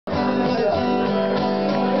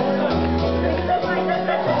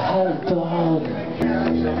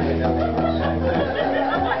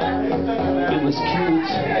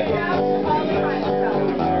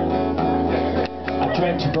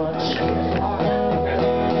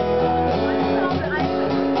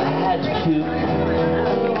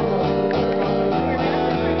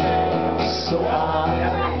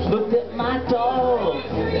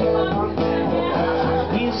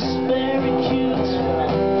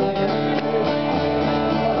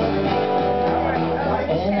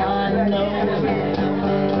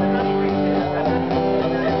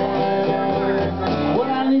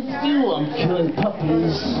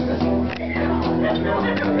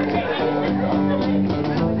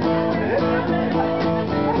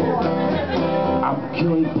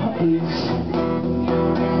killing puppies.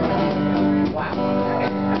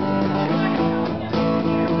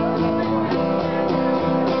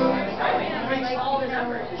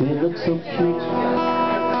 They look so cute.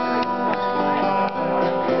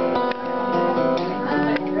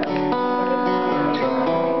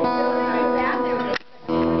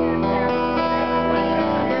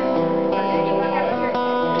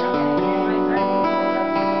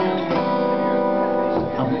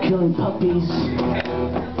 I'm killing puppies.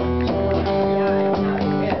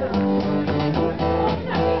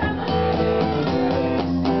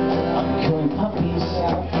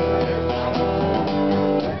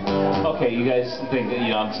 Okay, you guys think that,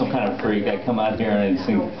 I'm some kind of freak. I come out here and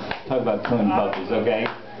talk about killing puppies, okay?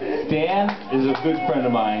 Dan is a good friend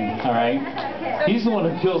of mine, alright? He's the one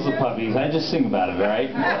who kills the puppies. I just sing about it,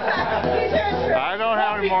 alright? I don't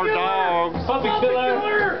have any more dogs. Puppy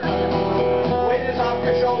killer! Weight is off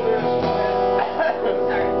your shoulders.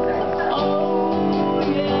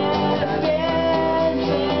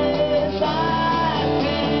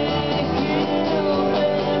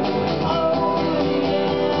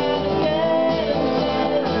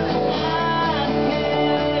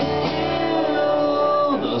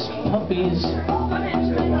 Puppies.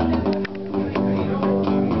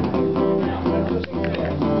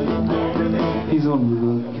 He's the one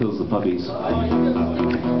who kills the puppies.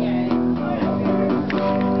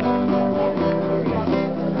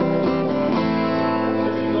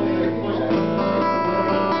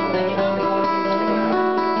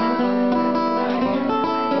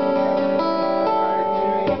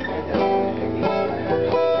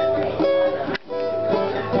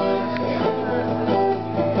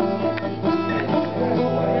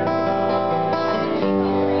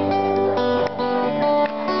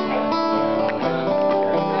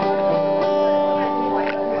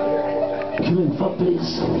 Killing puppies.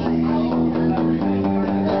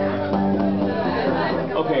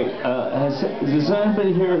 Okay, is there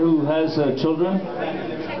anybody here who has children?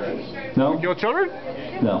 No? You kill children?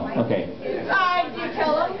 No, okay. Do you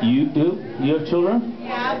kill them? You do? You have children?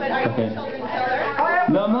 Yeah, but are you a children killer?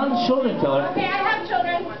 No, I'm not a children killer. Okay, I have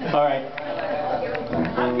children. Alright.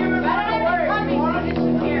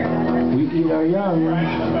 Here. We eat our young.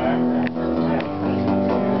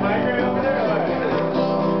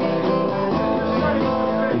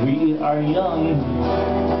 We eat our young.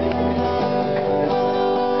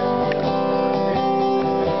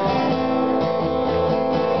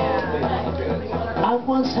 I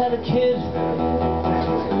once had a kid.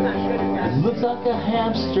 Looked like a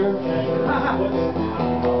hamster.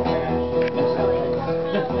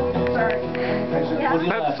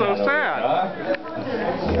 That's so sad.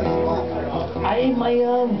 I ate my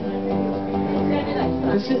young.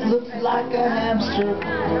 Because it looked like a hamster.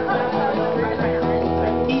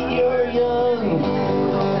 Eat your young.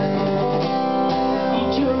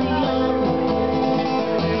 Eat your young.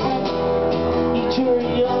 Eat your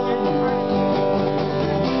young.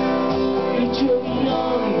 Eat your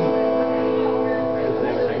young.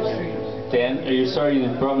 Dan, are you sorry you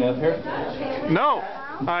brought me up here? No,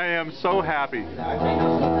 I am so happy.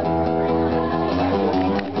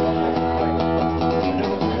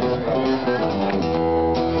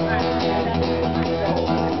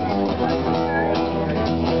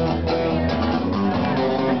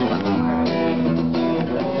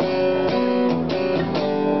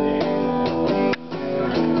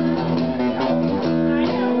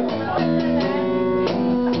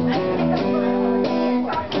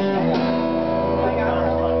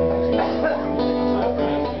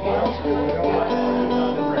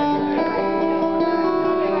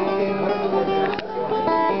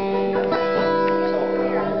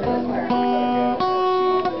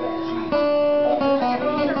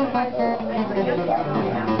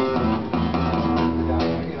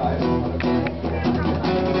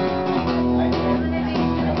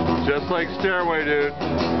 Just like Stairway, dude.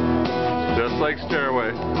 Just like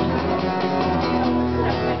Stairway.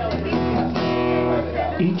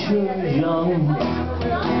 Eat your young.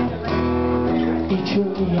 Eat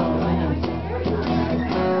your young.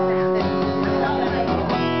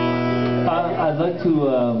 I'd like to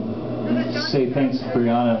say thanks to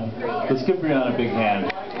Brianna. Let's give Brianna a big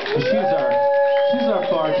hand. She's our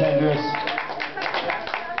bartendress.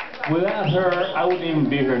 Without her, I wouldn't even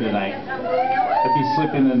be here tonight. I'd be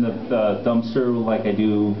sleeping in the dumpster like I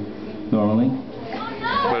do normally.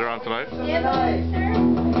 Later on tonight?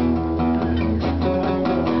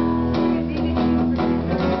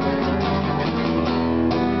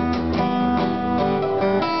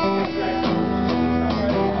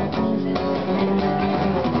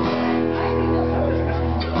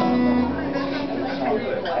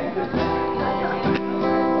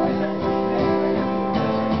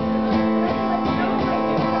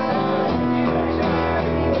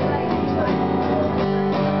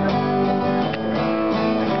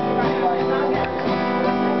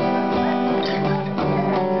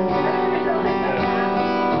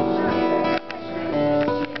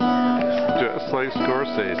 or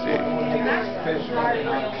Stacey?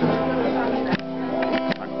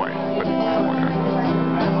 Not quite, but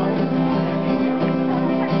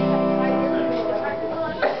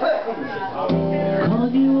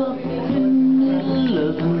Called you up in the middle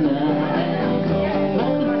of the night,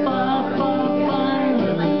 like a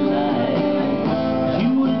fire light. You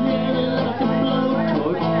were there like a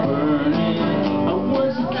blowtorch burning. I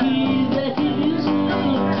was a key that could use a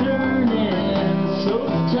little turning. So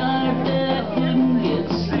tired that I couldn't get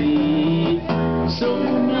sleep. So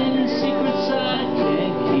many secrets I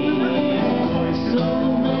can't keep. So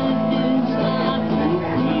many things I could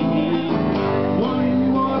keep.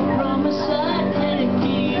 One more promise I can't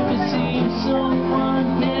keep. It seems someone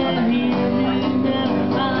can hear me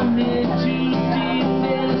now. I'm in too deep.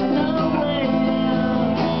 There's no way out.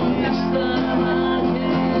 This time I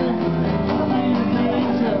can clean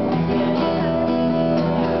things up again.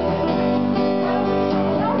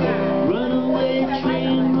 Runaway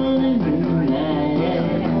train running in the night,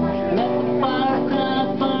 like a fire cry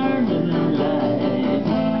burning light.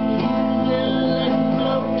 You there like a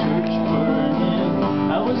blowtorch burning.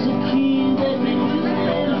 I was a key that made you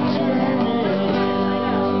little turning.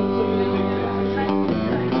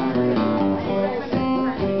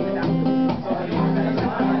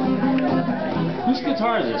 Whose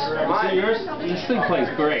guitar is this? Is it yours? This thing plays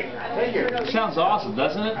great. Thank you. Sounds awesome,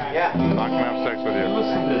 doesn't it? Yeah. not gonna have sex with you.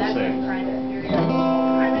 Listen to this thing.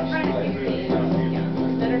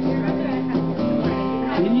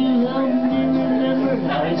 Can you help me remember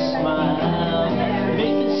how to smile?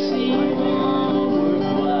 Make it seem all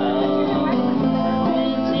worthwhile.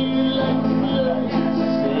 Busy like blows and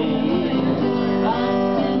saying, I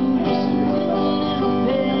feel just a little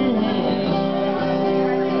pain.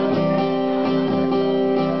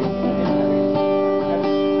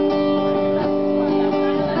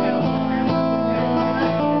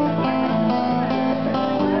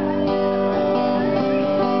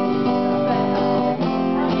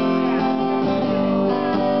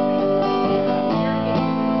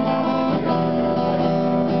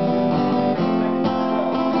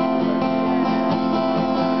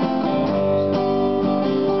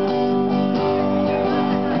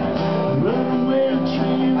 Runaway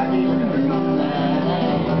train running in the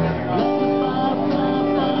night, like a fire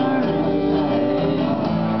burning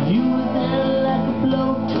light. You were there like a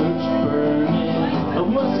blowtorch burning. I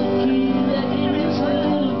was a key that gave its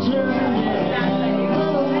little turning.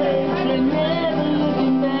 Runaway train never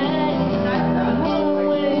looking back.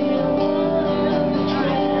 Runaway on the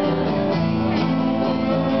track.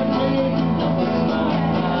 Taking up a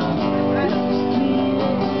smile. This key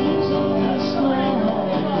that's losing a smile.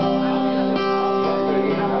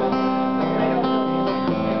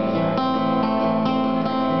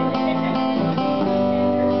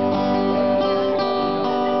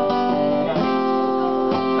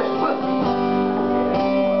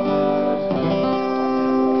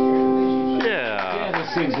 Yeah.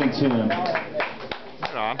 This thing's in tune.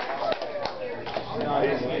 Right on.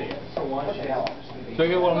 Do I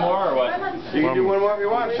get one more or what? You can do one more if you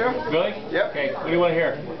want, sure. Really? Yep. Okay, what do you want to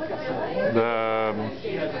hear?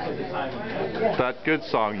 That good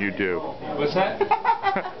song you do. What's that?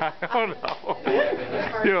 I don't know.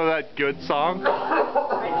 You know that good song?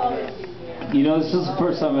 You know, this is the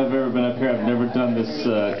first time I've ever been up here. I've never done this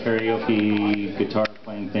karaoke guitar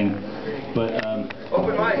playing thing, but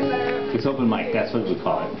Open mic. it's open mic. That's what we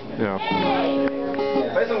call it. Yeah.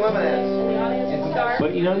 Play some lemonades.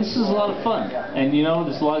 But you know, this is a lot of fun, and you know,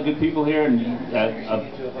 there's a lot of good people here, and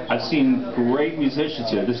I've seen great musicians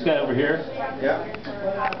here. This guy over here, Yeah.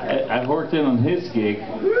 I worked in on his gig.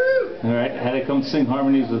 Woo! All right, had to come sing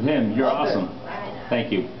harmonies with him. You're awesome.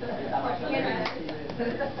 Thank you,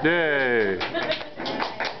 Yay.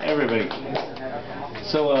 everybody.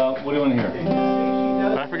 So, what do you want to hear?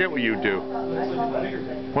 I forget what you do.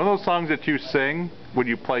 One of those songs that you sing when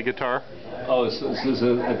you play guitar? Oh, is this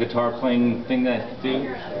a guitar playing thing that I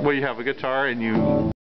do? Well, you have a guitar and you